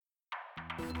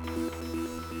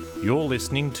You're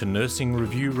listening to Nursing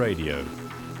Review Radio.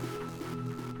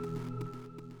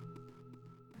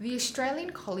 The Australian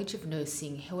College of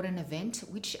Nursing held an event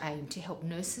which aimed to help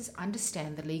nurses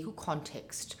understand the legal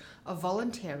context of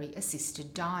voluntary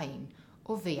assisted dying,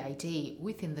 or VAD,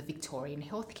 within the Victorian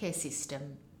healthcare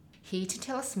system. Here to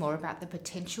tell us more about the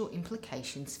potential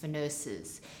implications for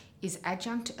nurses is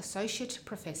Adjunct Associate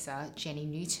Professor Jenny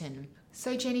Newton.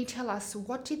 So Jenny, tell us,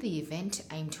 what did the event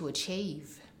aim to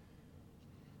achieve?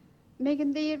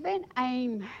 Megan, the event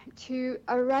aimed to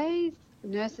raise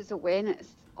nurses'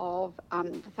 awareness of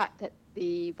the fact that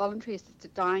the voluntary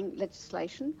assisted dying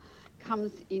legislation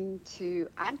comes into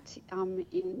act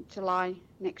in July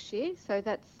next year, so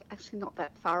that's actually not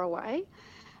that far away.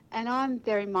 And I'm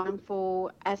very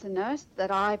mindful as a nurse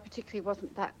that I particularly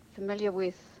wasn't that familiar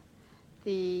with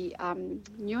the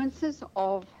nuances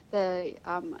of the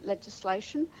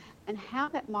legislation and how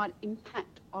that might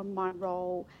impact on my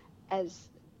role as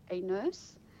a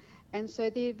nurse. And so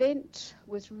the event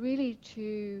was really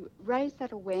to raise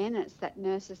that awareness that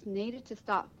nurses needed to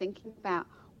start thinking about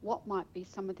what might be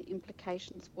some of the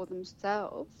implications for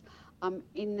themselves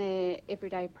in their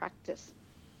everyday practice.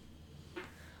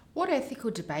 What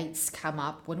ethical debates come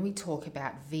up when we talk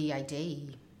about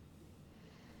VAD?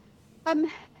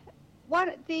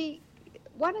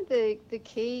 One of the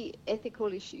key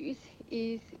ethical issues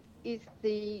is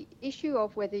the issue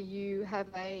of whether you have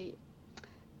a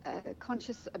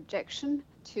conscious objection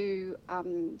to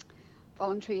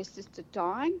voluntary assisted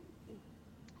dying,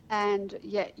 and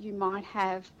yet you might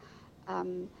have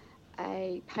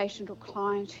a patient or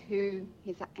client who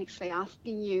is actually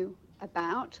asking you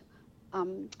about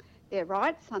their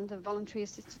rights under voluntary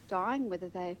assisted dying, whether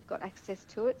they've got access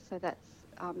to it.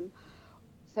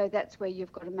 So that's where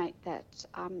you've got to make that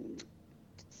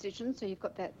decision. So you've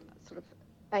got that sort of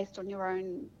based on your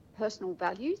own personal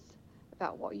values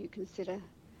about what you consider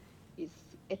is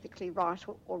ethically right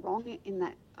or wrong in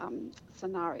that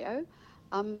scenario.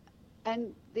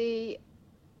 And the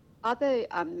other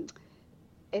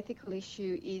ethical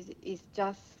issue is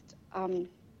just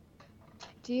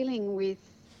dealing with,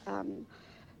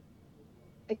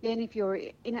 again, if you're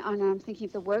in, and I'm thinking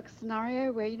of the work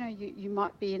scenario where, you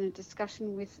might be in a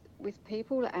discussion with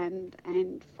people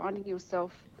and finding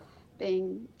yourself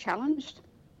being challenged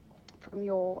from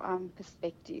your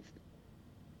perspective.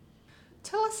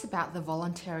 Tell us about the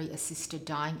Voluntary Assisted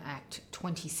Dying Act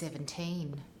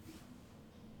 2017.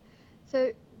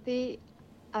 So the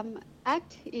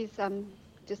Act is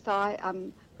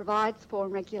provides for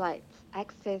and regulates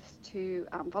access to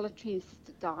voluntary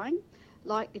assisted dying.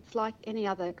 It's like any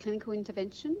other clinical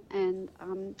intervention, and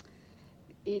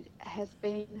it has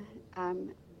been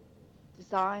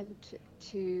designed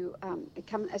to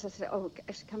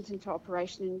actually comes into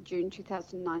operation in June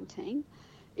 2019.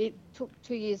 It took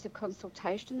 2 years of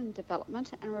consultation and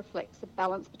development and reflects a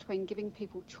balance between giving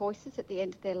people choices at the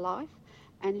end of their life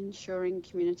and ensuring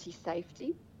community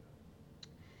safety.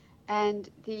 And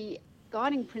the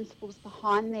guiding principles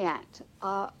behind the Act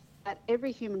are that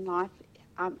every human life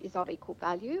is of equal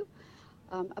value.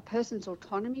 A person's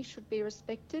autonomy should be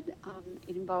respected.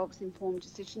 It involves informed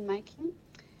decision making.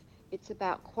 It's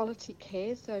about quality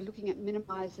care, so looking at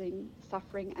minimising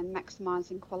suffering and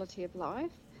maximising quality of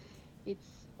life. It's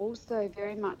also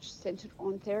very much centred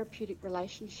on therapeutic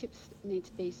relationships that need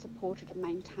to be supported and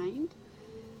maintained,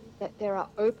 that there are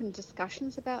open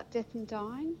discussions about death and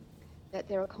dying, that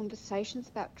there are conversations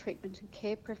about treatment and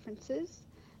care preferences,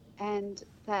 and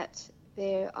that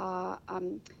there are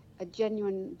a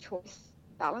genuine choice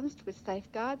balanced with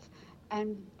safeguards,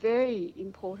 and very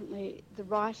importantly, the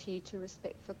right here to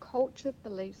respect for culture,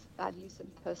 beliefs, values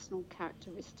and personal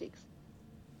characteristics.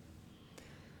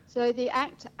 So the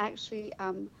Act actually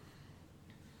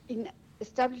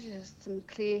establishes some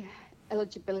clear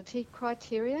eligibility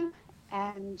criteria,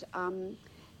 and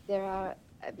there are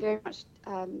a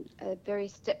very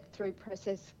step-through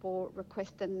process for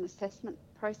request and assessment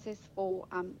process for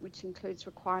which includes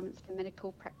requirements for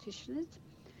medical practitioners.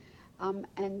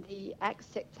 And the Act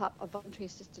sets up a voluntary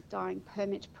assisted dying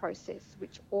permit process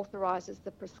which authorises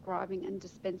the prescribing and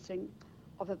dispensing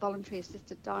of a voluntary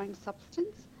assisted dying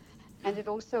substance. And it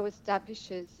also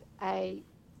establishes a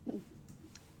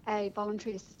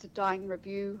voluntary assisted dying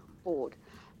review board,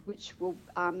 which will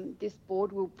this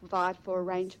board will provide for a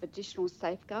range of additional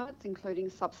safeguards, including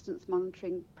substance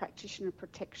monitoring, practitioner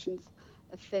protections,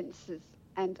 offences,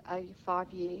 and a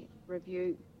 5-year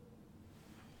review.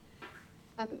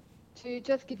 To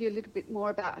just give you a little bit more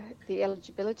about the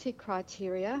eligibility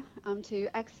criteria, to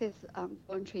access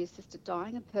voluntary assisted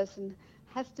dying, a person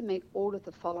has to meet all of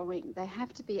the following. They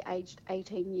have to be aged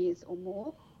 18 years or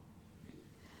more.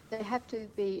 They have to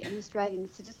be an Australian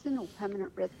citizen or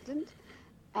permanent resident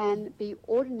and be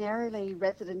ordinarily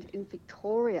resident in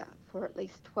Victoria for at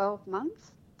least 12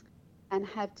 months and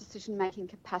have decision-making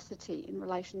capacity in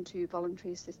relation to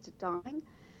voluntary assisted dying.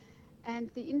 And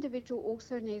the individual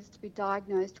also needs to be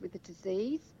diagnosed with a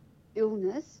disease,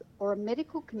 illness, or a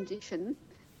medical condition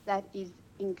that is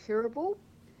incurable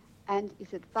and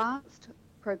is advanced,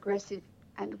 progressive,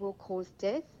 and will cause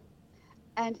death,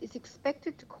 and is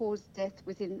expected to cause death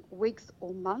within weeks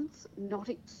or months, not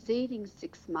exceeding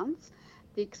 6 months.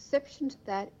 The exception to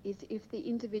that is if the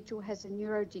individual has a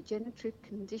neurodegenerative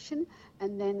condition,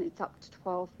 and then it's up to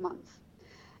 12 months.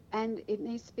 And it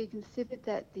needs to be considered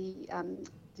that the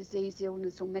disease,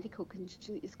 illness, or medical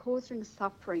condition is causing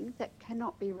suffering that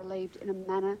cannot be relieved in a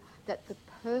manner that the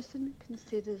person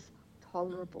considers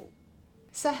tolerable.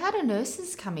 So how do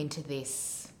nurses come into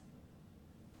this?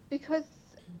 Because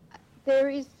there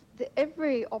is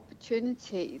every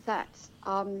opportunity that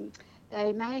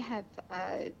they may have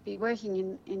be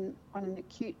working on an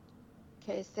acute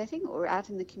care setting or out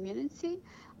in the community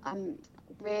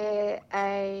where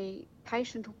a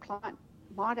patient or client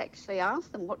might actually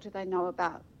ask them, what do they know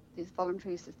about this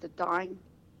voluntary assisted dying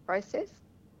process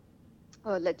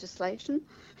or legislation?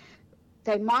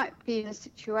 They might be in a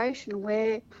situation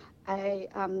where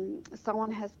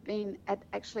someone has been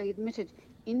actually admitted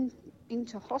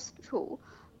into hospital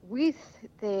with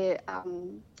their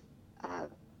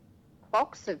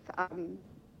box of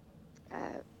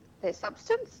their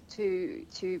substance to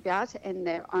be able to end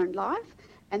their own life,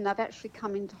 and they've actually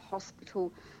come into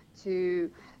hospital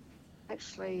to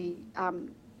actually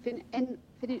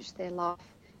finish their life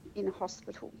in a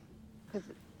hospital, because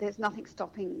there's nothing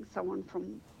stopping someone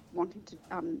from wanting to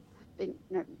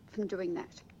from doing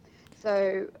that.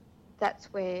 So that's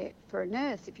where, for a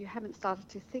nurse, if you haven't started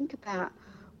to think about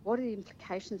what are the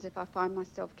implications if I find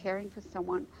myself caring for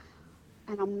someone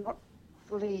and I'm not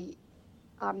fully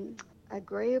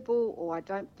agreeable, or I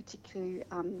don't particularly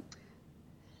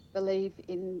believe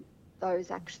in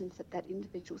those actions that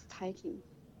individual's taking.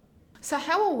 So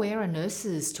how aware are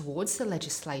nurses towards the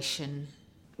legislation?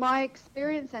 My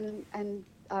experience, and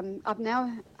I've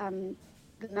now the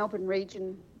Melbourne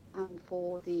region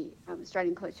for the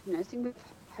Australian College of Nursing, we've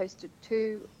hosted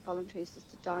 2 voluntary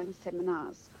assisted dying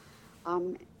seminars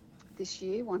this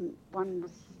year. One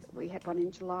was, we had one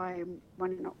in July and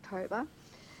one in October.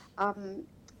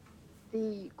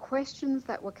 The questions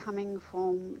that were coming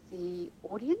from the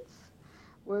audience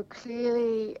were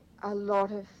clearly a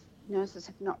lot of nurses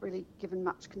have not really given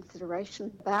much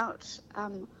consideration about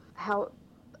how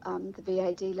the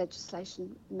VAD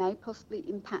legislation may possibly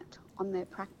impact on their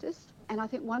practice. And I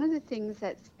think one of the things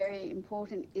that's very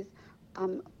important is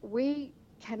we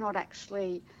cannot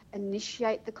actually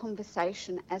initiate the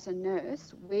conversation as a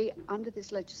nurse. We, under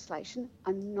this legislation,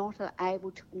 are not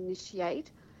able to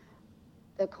initiate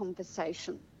the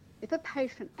conversation. If a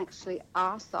patient actually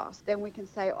asks us, then we can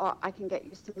say, oh, I can get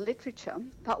you some literature,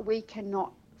 but we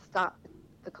cannot start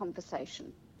the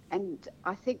conversation. And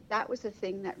I think that was the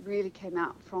thing that really came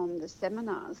out from the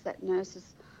seminars, that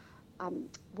nurses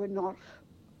were not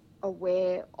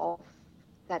aware of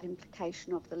that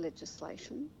implication of the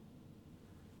legislation.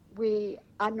 We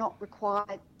are not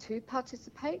required to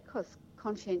participate because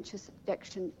conscientious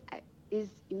objection is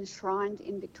enshrined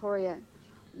in Victoria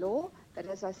law, but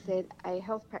as I said, a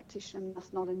health practitioner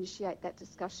must not initiate that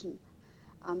discussion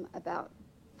about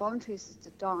voluntary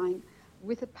assisted dying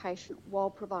with a patient while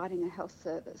providing a health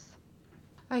service.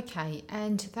 Okay,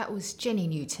 and that was Jenny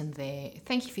Newton there.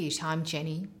 Thank you for your time,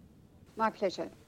 Jenny. My pleasure.